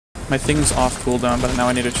My thing's off cooldown, but now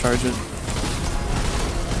I need to charge it.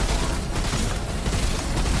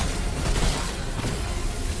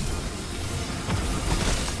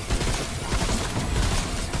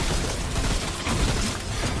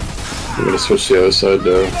 I'm gonna switch to the other side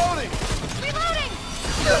though.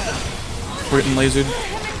 We're getting lasered.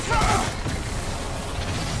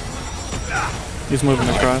 He's moving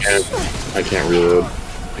across. I can't reload.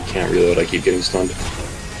 I can't reload. I keep getting stunned.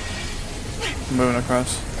 Moving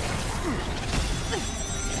across.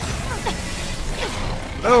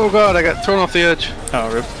 Oh god, I got thrown off the edge.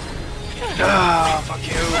 Oh, rip. Ah, fuck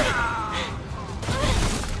you.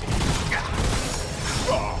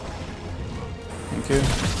 Thank you.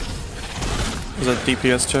 Was that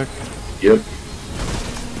DPS check? Yep.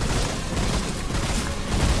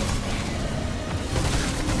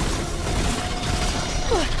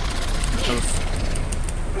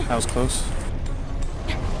 That was close.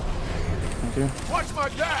 Thank you. Watch my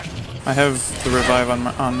back. I have the revive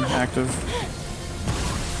on active.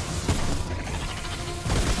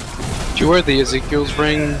 Do you wear the Ezekiel's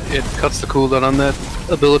ring? It cuts the cooldown on that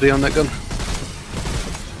ability on that gun.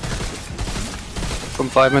 From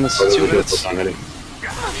 5 minutes to 2 minutes. Nice.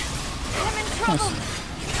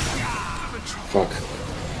 Fuck.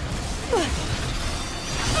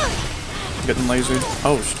 Getting lasered.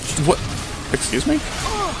 Oh, what? Excuse me?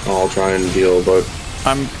 I'll try and heal, but...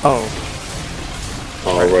 Oh,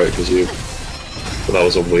 right, because you... But that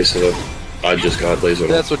was a waste of it. I just got lasered.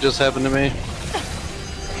 That's what just happened to me.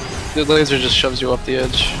 The laser just shoves you off the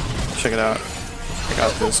edge. check it out. I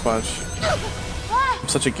got this, watch. I'm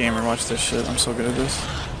such a gamer, watch this shit. I'm so good at this.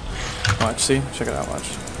 Watch, see? Check it out,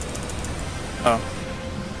 watch. Oh.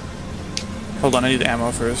 Hold on, I need ammo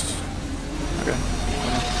first. Okay.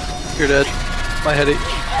 You're dead. My Heddy.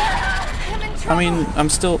 I mean, I'm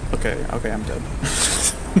still... Okay, I'm dead.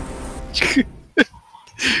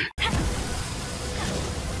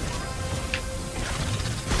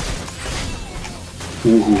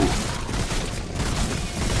 Ooh.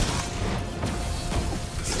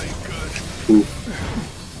 Ooh.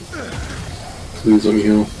 Please let me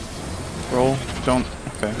heal. Roll. Don't...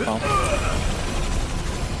 Okay, well.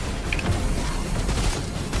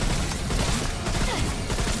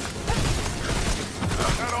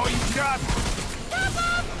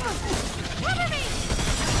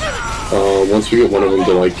 Once we get one of them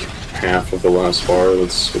to like half of the last bar,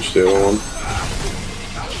 let's switch to the other one.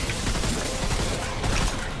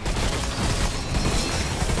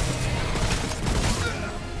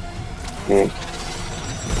 Oh.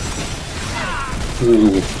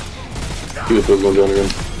 Ooh. Get the first one down again.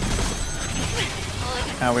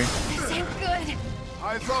 Owie.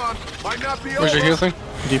 Eyes on. Might not be Where's your heal thing?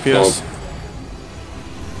 DPS. Oh.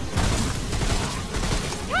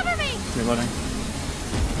 Reloading.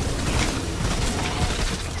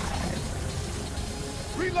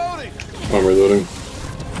 Reloading. I'm reloading.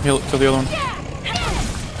 Heal, kill the other one.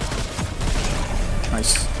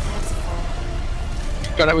 Nice.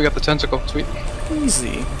 Got it, we got the tentacle. Sweet.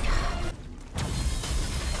 Easy.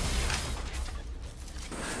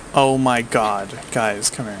 Oh my god. Guys,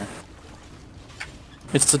 come here.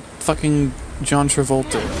 It's the fucking John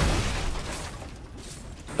Travolta.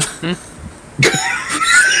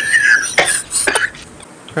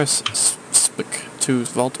 Press SPIC to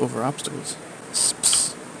vault over obstacles.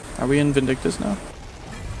 Sps. Are we in Vindictus now?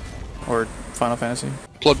 Or Final Fantasy?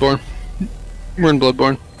 Bloodborne. We're in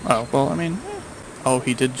Bloodborne. Oh, well, I mean... Oh,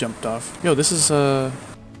 he did jump off. Yo, this is,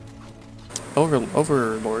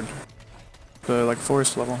 Overlord. The, like,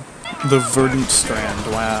 forest level. The Verdant Strand,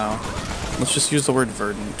 wow. Let's just use the word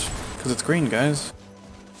verdant. Because it's green, guys.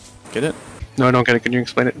 Get it? No, I don't get it. Can you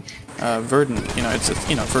explain it? Verdant, you know, it's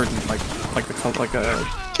you know, verdant, like the color, like a...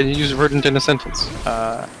 Can you use verdant in a sentence?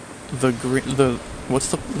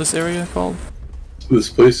 What's this area called? This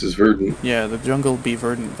place is verdant. Yeah, the jungle be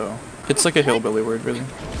verdant, though. It's like a hillbilly word, really.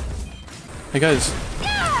 Hey, guys.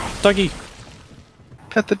 Doggy!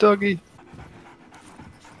 Pet the doggy.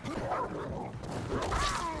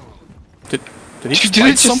 Did he just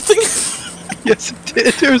bite something? Yes, it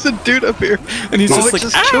did. There was a dude up here. And he's just like,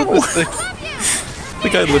 killed ow! this thing. The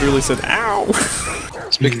guy literally said, ow!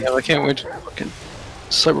 Speaking of, I can't wait till fucking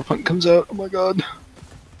Cyberpunk comes out. Oh my god.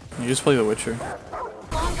 You just play The Witcher.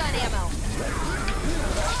 Long gun ammo.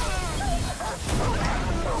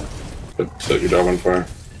 Set your dog on fire.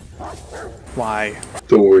 Why?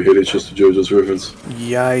 Don't worry, Heddy, it's just a JoJo's reference.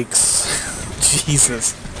 Yikes.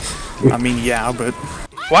 Jesus. I mean, yeah, but...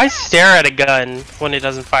 Why stare at a gun when it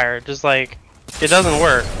doesn't fire? Just like, it doesn't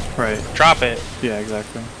work. Right. Drop it. Yeah,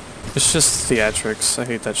 exactly. It's just theatrics. I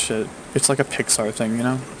hate that shit. It's like a Pixar thing, you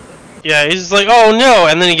know? Yeah, he's just like, oh no,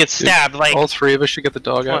 and then he gets stabbed. Like, all three of us should get the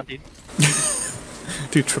dog come on, out. dude.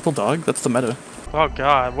 Dude, triple dog? That's the meta. Oh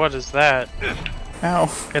god, what is that? Ow.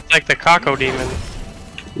 It's like the Caco Demon.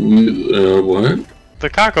 What? The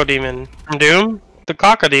Caco Demon from Doom. The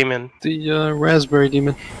Caco Demon. The raspberry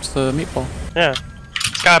demon. It's the meatball. Yeah.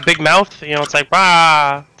 It's got a big mouth. You know, it's like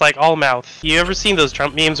rah. It's like all mouth. You ever seen those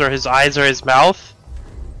Trump memes where his eyes are his mouth?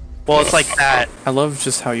 Well, it's like that. I love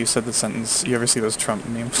just how you said the sentence. You ever see those Trump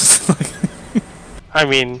memes? I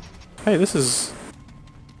mean, Hey, this is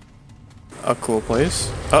a cool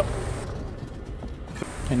place. Oh.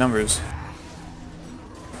 Hey, numbers.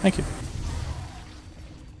 Thank you.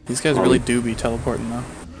 These guys really do be teleporting though.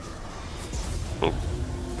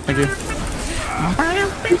 Thank you.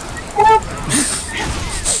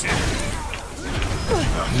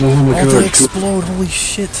 Oh my Oh, they god. explode, holy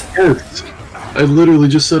shit. Yes. I literally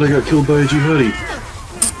just said I got killed by a jihadi.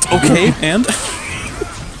 Okay, and?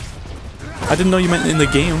 I didn't know you meant in the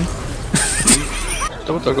game.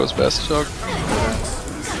 Double dog goes best, dog.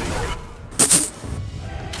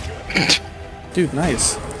 Dude,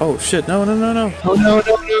 nice. Oh shit, no, no, no, no. Oh no,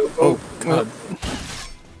 no, no. Oh, god.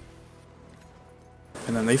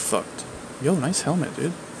 And then they fucked. Yo, nice helmet,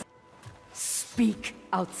 dude. Speak,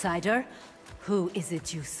 outsider. Who is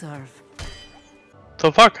it you serve?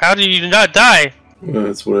 so fuck, how did you not die?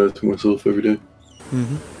 That's what I ask myself every day.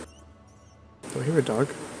 Mm-hmm. Do I hear a dog?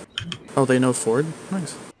 Oh, they know Ford?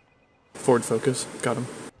 Nice. Ford focus. Got him.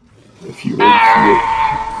 If you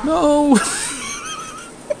No!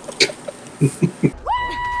 Dude,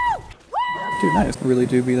 nice. Really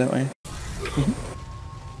do be that way.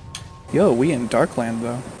 Yo, we in Darkland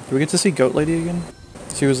though. Do we get to see Goat Lady again?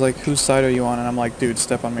 She was like, whose side are you on? And I'm like, dude,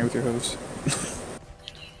 step on me with your hose.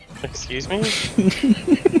 Excuse me?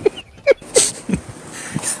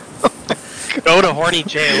 Go to horny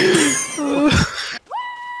jail.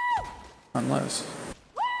 Unless.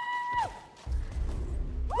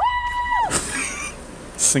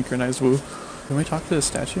 Synchronized woo. Can we talk to the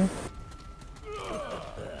statue?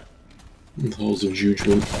 Halls of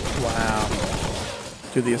judgment. Wow.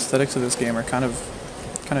 Dude, the aesthetics of this game are kind of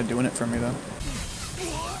doing it for me though.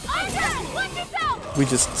 We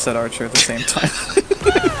just said Archer at the same time.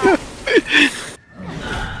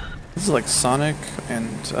 This is like Sonic and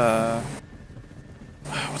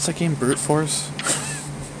what's that game? Brute Force?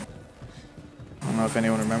 I don't know if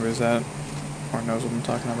anyone remembers that or knows what I'm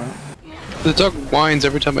talking about. The dog whines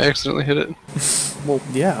every time I accidentally hit it. Well,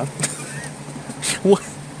 yeah. What?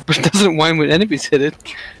 But it doesn't whine when enemies hit it.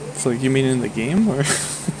 So you mean in the game or?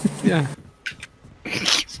 Yeah.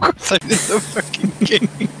 Of course I did the fucking game.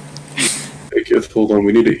 Hey Kith, hold on,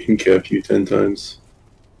 we need to incap you 10 times.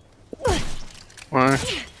 Why?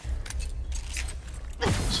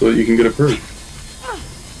 So that you can get a perk.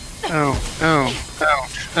 Ow, ow,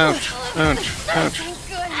 ouch, ouch, ouch, ouch.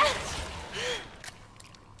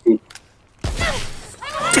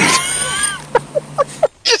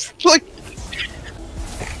 Just like...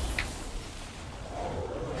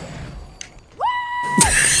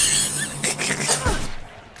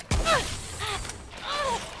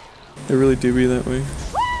 They really do be that way.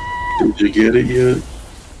 Did you get it yet?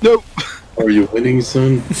 Nope. Are you winning,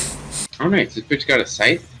 son? Alright, this bitch got a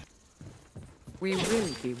scythe? We will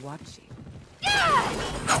be watching.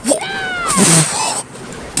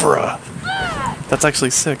 Bruh. That's actually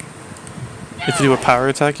sick. If you do a power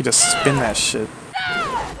attack, you just spin that shit.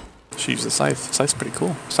 Should use the scythe. Scythe's pretty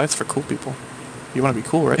cool. Scythe's for cool people. You want to be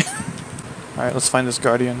cool, right? Alright, let's find this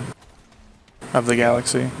guardian of the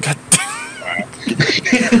galaxy. God damn.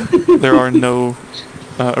 There are no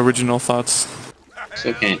original thoughts. It's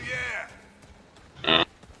okay.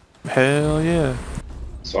 Hell yeah.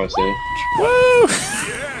 So I say. Woo!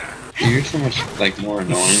 Dude, you're so much like more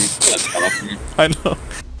annoying. That's awesome. I know.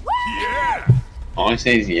 All I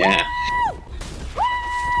say is yeah.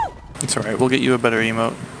 It's alright, we'll get you a better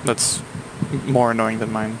emote that's more annoying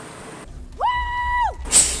than mine.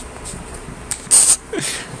 It's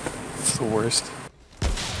the worst.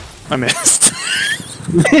 I missed.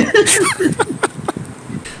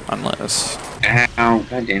 Unless. Ow,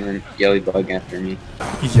 god damn it. Yelly bug after me.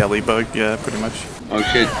 Yelly bug, yeah, pretty much. Oh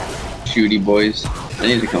shit. Shooty boys. I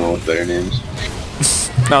need to come up with better names.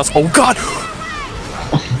 Now it's. Oh god!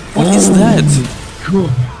 What is that? Cool.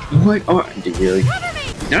 What? Oh, dude, really?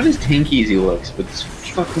 Not as tanky as he looks, but this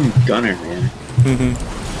fucking gunner, man.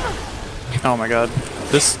 Mm-hmm. Oh my god.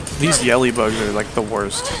 These yelly bugs are like the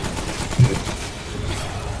worst.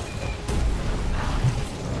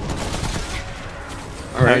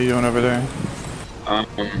 How are you doing over there? I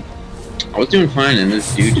was doing fine, and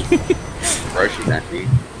this dude just rushes at me.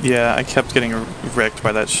 Yeah, I kept getting wrecked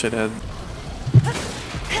by that shithead.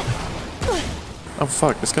 Oh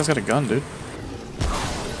fuck, this guy's got a gun, dude.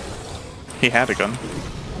 He had a gun.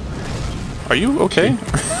 Are you okay?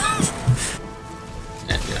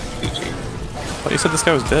 Oh, you said this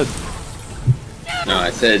guy was dead. No,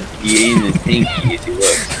 I said he ain't as tanky as he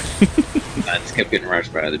looks. I just kept getting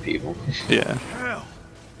rushed by other people. Yeah.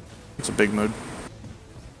 It's a big mood.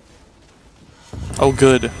 Oh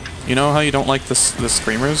good. You know how you don't like the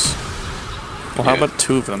screamers? Well, how about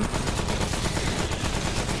 2 of them?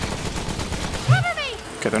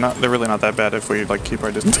 Okay, they're really not that bad if we like keep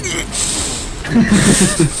our distance.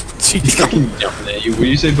 He's fucking jumping at you. What do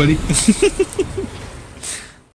you say, buddy?